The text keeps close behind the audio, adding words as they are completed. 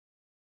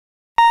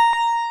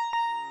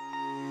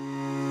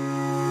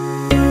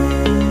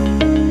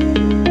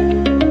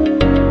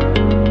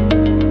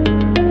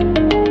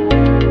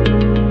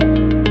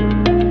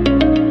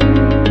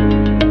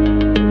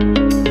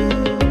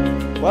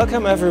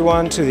Welcome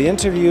everyone to the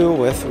interview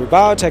with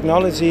RIBAO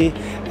Technology,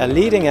 a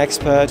leading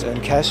expert in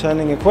cash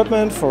handling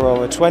equipment for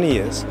over 20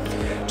 years.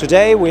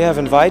 Today we have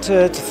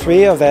invited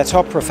 3 of their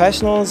top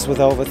professionals with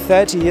over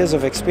 30 years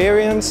of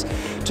experience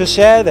to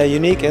share their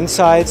unique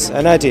insights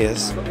and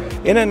ideas.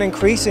 In an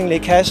increasingly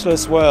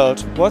cashless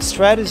world, what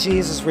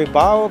strategies is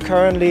RIBAO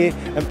currently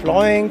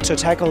employing to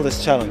tackle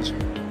this challenge?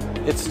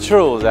 It's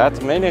true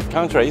that many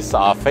countries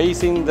are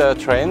facing the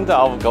trend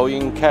of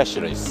going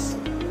cashless,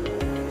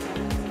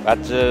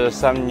 but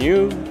some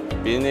new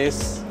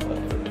business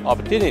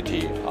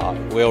opportunity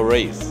will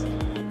raise.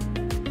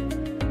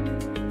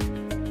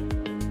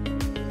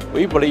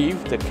 We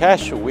believe the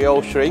cash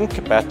will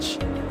shrink but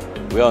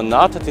will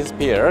not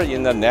disappear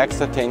in the next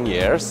 10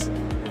 years.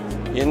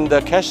 In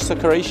the cash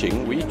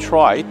circulation, we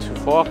try to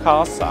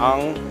focus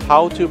on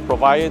how to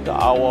provide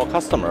our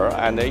customer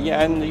and the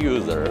end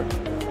user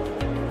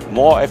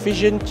more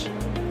efficient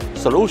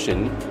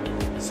solution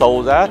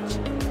so that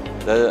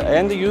the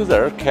end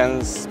user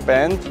can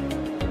spend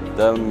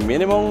the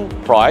minimum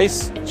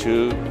price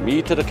to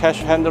meet the cash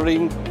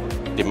handling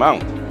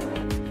demand.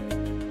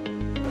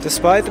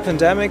 Despite the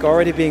pandemic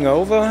already being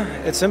over,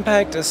 its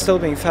impact is still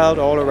being felt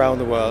all around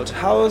the world.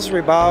 How is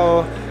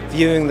RIBAO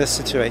viewing this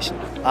situation?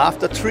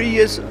 After 3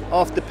 years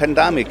of the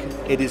pandemic,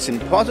 it is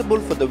impossible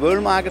for the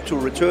world market to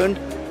return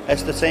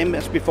as the same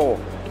as before.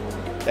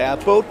 There are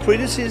both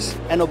criticisms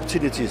and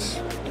opportunities.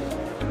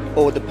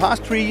 Over the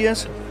past 3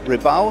 years,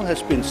 RIBAO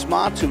has been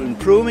smart to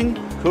improving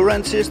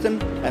current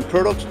system and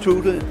products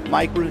through the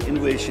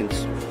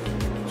micro-innovations.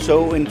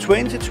 So in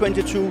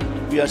 2022,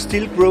 we are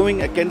still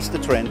growing against the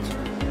trend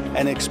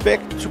and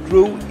expect to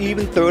grow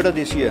even further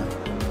this year.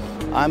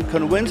 I'm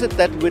convinced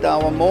that with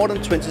our more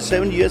than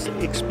 27 years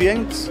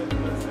experience,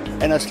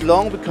 and as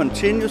long as we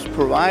continue to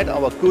provide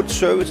our good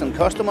service and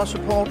customer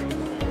support,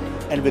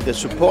 and with the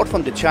support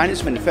from the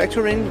Chinese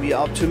manufacturing, we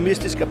are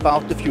optimistic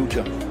about the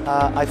future.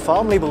 I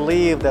firmly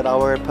believe that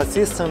our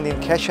persistence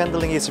in cash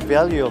handling is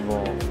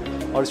valuable.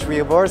 Our 3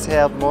 of us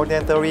have more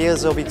than 30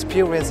 years of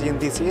experience in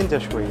this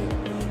industry,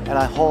 and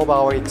I hope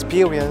our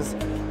experience,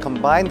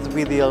 combined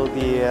with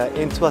the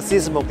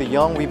enthusiasm of the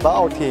young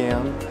RIBAO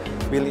team,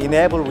 will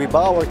enable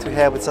RIBAO to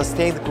have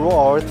sustained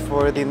growth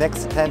for the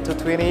next 10 to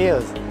 20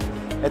 years.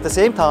 At the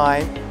same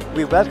time,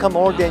 we welcome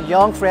all the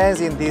young friends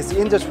in these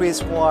industries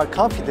who are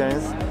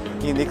confident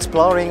in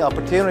exploring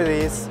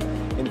opportunities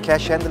in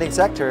cash handling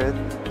sector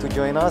to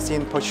join us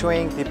in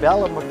pursuing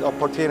development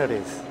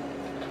opportunities.